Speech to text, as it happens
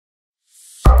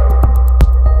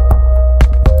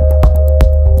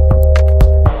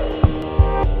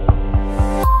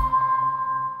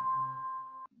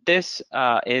this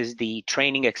is the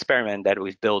training experiment that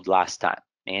we've built last time.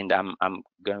 And I'm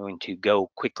going to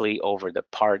go quickly over the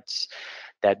parts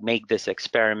that make this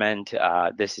experiment.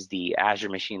 This is the Azure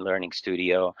Machine Learning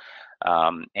Studio.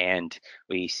 And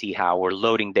we see how we're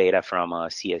loading data from a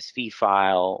CSV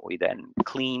file. We then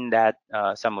clean that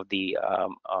some of the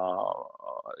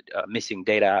missing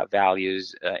data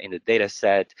values in the data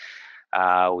set.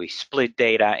 We split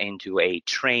data into a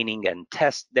training and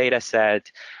test data set.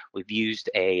 We've used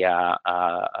a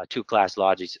two-class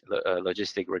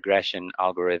logistic regression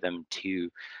algorithm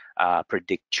to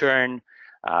predict churn.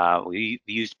 We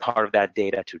used part of that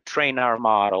data to train our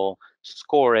model,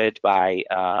 score it by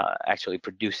actually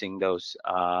producing those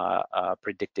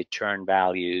predicted churn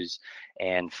values,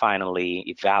 and finally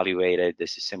evaluate it.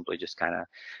 This is simply just kind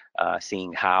of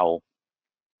seeing how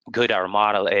good our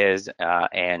model is,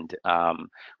 and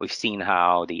we've seen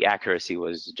how the accuracy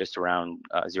was just around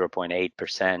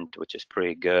 0.8%, which is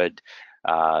pretty good.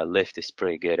 Lift is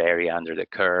pretty good. Area under the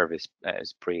curve is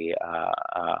pretty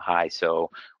high. So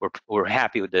we're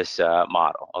happy with this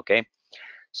model. Okay.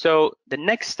 So the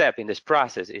next step in this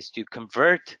process is to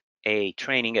convert a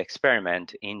training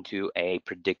experiment into a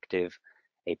predictive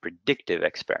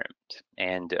experiment,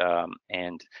 and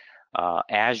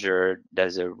Azure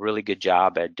does a really good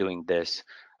job at doing this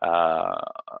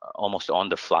almost on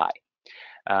the fly.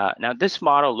 Now, this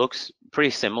model looks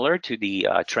pretty similar to the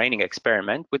training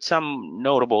experiment with some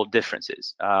notable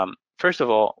differences. First of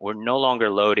all, we're no longer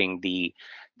loading the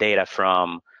data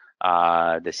from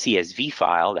the CSV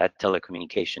file, that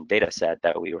telecommunication data set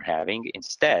that we were having.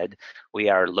 Instead, we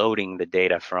are loading the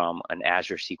data from an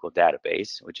Azure SQL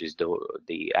database, which is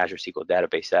the Azure SQL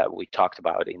database that we talked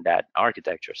about in that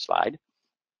architecture slide.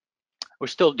 We're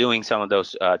still doing some of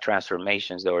those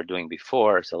transformations that we're doing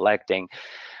before, selecting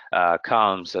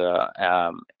columns.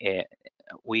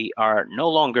 We are no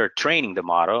longer training the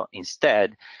model.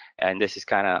 Instead, and this is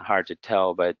kind of hard to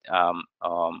tell, but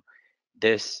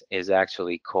this is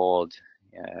actually called,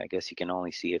 I guess you can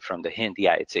only see it from the hint.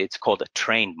 Yeah, it's called a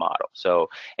trained model. So,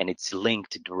 and it's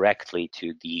linked directly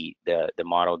to the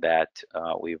model that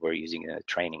we were using in the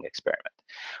training experiment.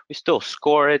 We still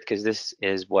score it because this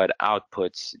is what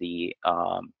outputs the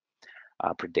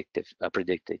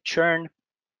predicted churn.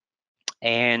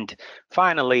 And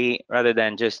finally, rather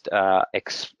than just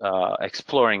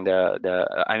exploring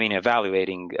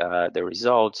evaluating the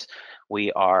results,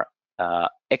 we are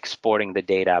exporting the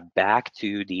data back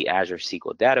to the Azure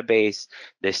SQL database,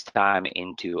 this time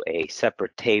into a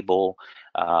separate table,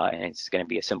 and it's going to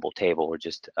be a simple table. We're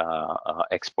just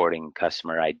exporting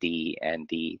customer ID and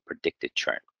the predicted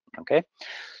churn. Okay,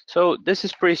 so this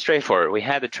is pretty straightforward. We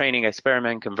had the training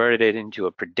experiment, converted it into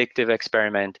a predictive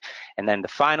experiment, and then the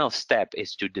final step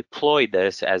is to deploy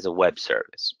this as a web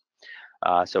service.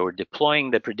 So we're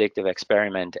deploying the predictive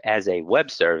experiment as a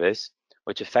web service,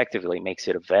 which effectively makes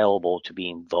it available to be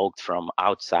invoked from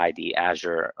outside the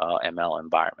Azure ML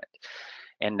environment.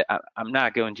 And I'm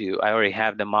not going to, I already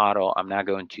have the model. I'm not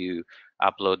going to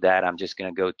upload that. I'm just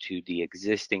going to go to the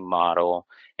existing model,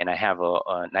 and I have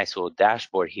a nice little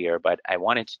dashboard here, but I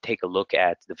wanted to take a look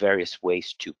at the various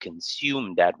ways to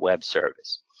consume that web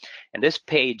service. And this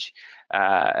page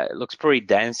looks pretty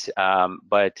dense,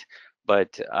 but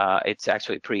it's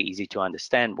actually pretty easy to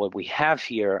understand. What we have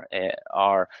here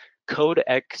are code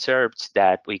excerpts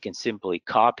that we can simply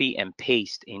copy and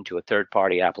paste into a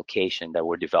third-party application that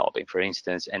we're developing, for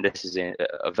instance, and this is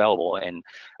available in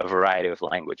a variety of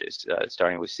languages,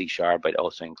 starting with C#, but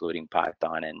also including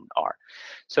Python and R.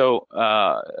 So,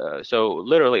 so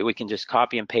literally, we can just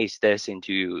copy and paste this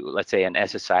into, let's say, an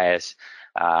SSIS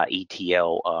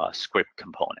ETL script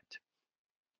component.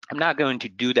 I'm not going to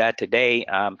do that today.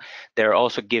 They're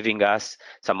also giving us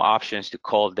some options to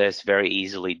call this very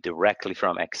easily directly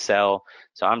from Excel.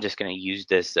 So I'm just going to use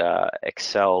this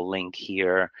Excel link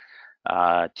here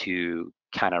to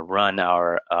kind of run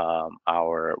our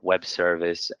web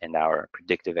service and our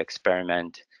predictive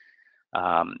experiment.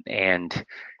 And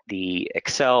the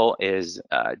Excel is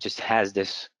just has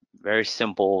this very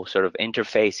simple sort of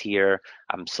interface here.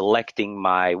 I'm selecting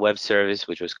my web service,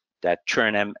 which was that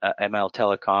churn ML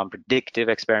telecom predictive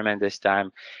experiment this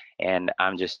time, and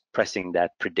I'm just pressing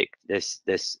that predict. This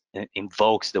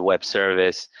invokes the web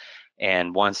service,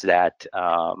 and once that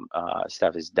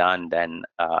stuff is done, then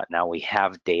now we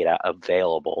have data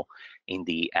available in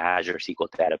the Azure SQL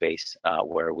database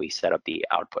where we set up the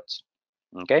outputs.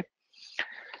 Okay,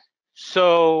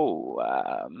 so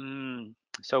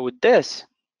so with this,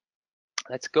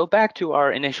 let's go back to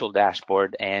our initial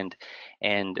dashboard and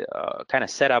kind of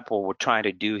set up what we're trying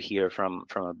to do here from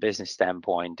a business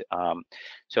standpoint.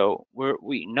 So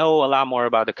we know a lot more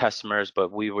about the customers,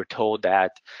 but we were told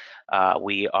that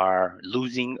we are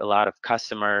losing a lot of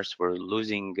customers. We're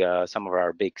losing some of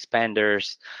our big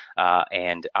spenders,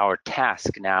 and our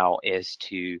task now is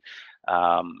to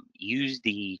use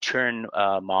the churn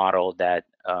model that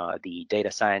the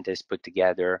data scientists put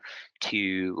together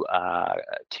to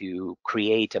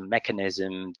create a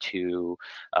mechanism to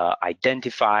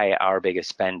identify our biggest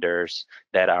spenders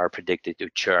that are predicted to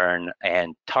churn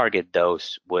and target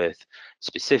those with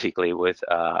specifically with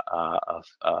a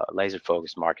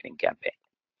laser-focused marketing campaign.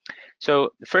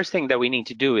 So the first thing that we need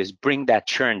to do is bring that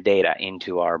churn data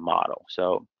into our model.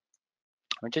 So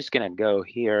we're just going to go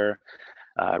here.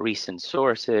 Recent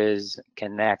sources,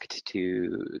 connect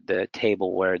to the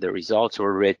table where the results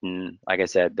were written. Like I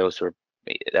said, that's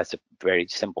a very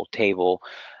simple table,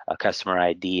 customer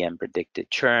ID and predicted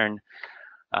churn.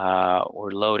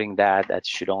 We're loading that. That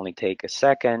should only take a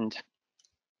second.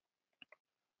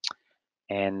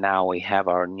 And now we have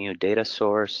our new data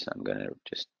source. I'm going to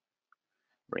just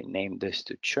rename this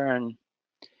to churn.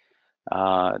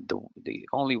 The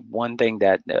only one thing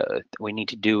that we need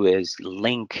to do is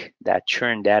link that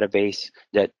churn database,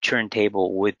 that churn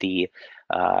table with the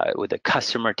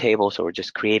customer table. So we're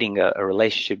just creating a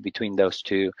relationship between those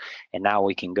two, and now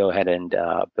we can go ahead and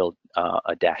build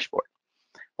a dashboard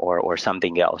or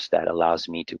something else that allows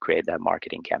me to create that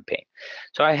marketing campaign.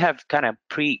 So I have kind of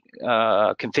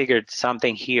configured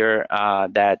something here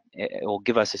that will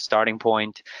give us a starting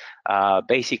point.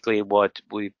 Basically, what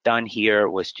we've done here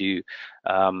was to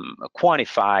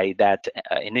quantify that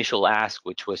initial ask,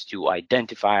 which was to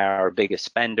identify our biggest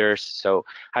spenders. So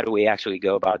how do we actually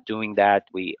go about doing that?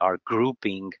 We are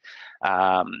grouping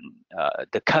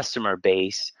the customer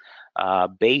base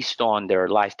based on their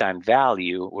lifetime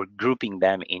value. We're grouping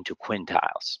them into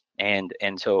quintiles, and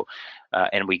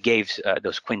we gave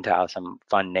those quintiles some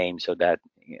fun names so that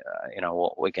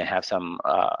we can have some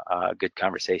good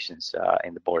conversations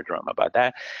in the boardroom about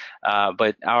that.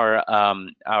 But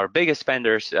our biggest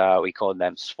spenders, we call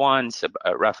them swans,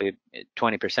 roughly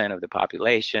 20% of the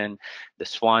population. The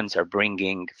swans are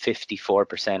bringing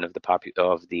 54%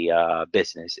 of the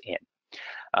business in.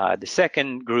 The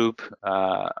second group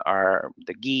are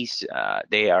the geese.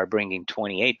 They are bringing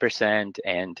 28%,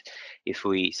 and if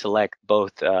we select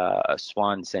both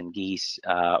swans and geese,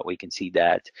 we can see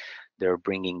that they're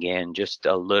bringing in just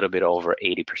a little bit over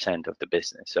 80% of the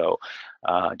business. So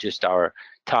just our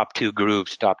top two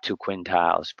groups, top two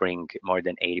quintiles, bring more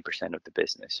than 80% of the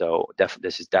business. So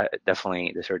these are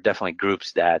definitely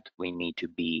groups that we need to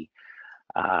be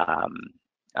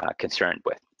concerned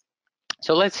with.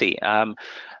 So let's see. I'm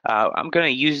going to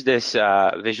use this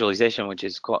visualization, which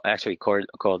is actually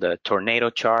called a tornado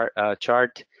chart,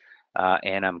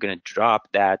 and I'm going to drop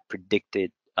that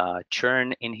predicted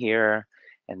churn in here.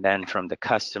 And then from the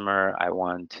customer, I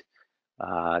want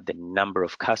the number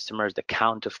of customers, the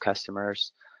count of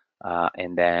customers.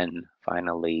 And then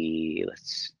finally,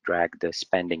 let's drag the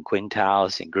spending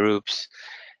quintiles in groups.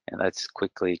 And let's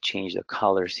quickly change the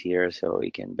colors here so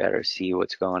we can better see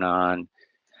what's going on.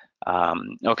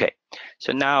 Okay,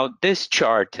 so now this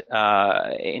chart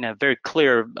in a very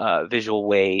clear visual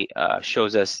way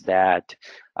shows us that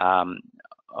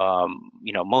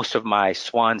most of my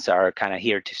swans are kind of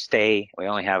here to stay. We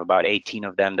only have about 18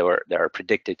 of them that are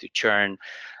predicted to churn,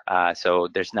 so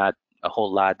there's not a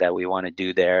whole lot that we want to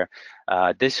do there.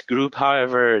 This group,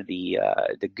 however, the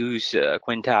goose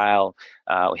quintile,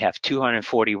 we have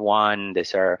 241.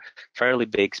 These are fairly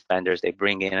big spenders. They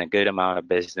bring in a good amount of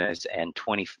business, and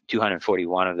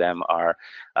 241 of them are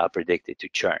predicted to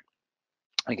churn.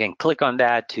 We can click on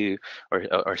that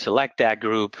or select that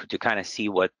group to kind of see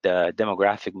what the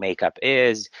demographic makeup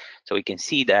is. So we can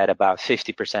see that about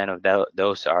 50% of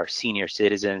those are senior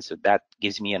citizens. So that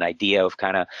gives me an idea of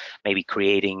kind of maybe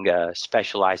creating a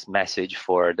specialized message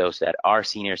for those that are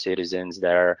senior citizens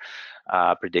that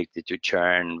are predicted to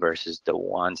churn versus the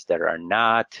ones that are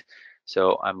not.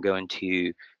 So I'm going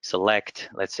to select,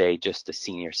 let's say, just the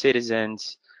senior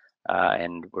citizens.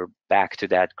 And we're back to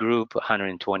that group,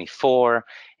 124.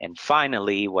 And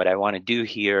finally, what I want to do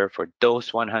here for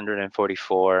those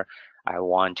 144, I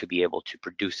want to be able to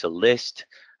produce a list.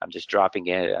 I'm just dropping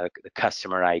in the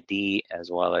customer ID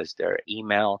as well as their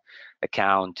email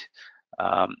account,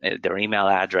 their email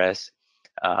address.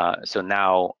 So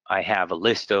now I have a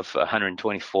list of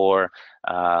 124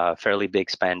 fairly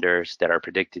big spenders that are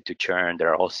predicted to churn.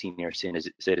 They're all senior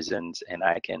citizens, and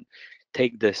I can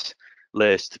take this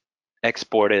list,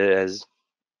 export it as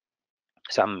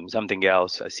something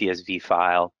else, a CSV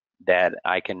file, that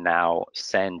I can now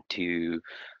send to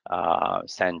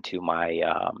my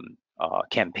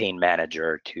campaign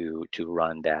manager to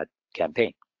run that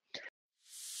campaign.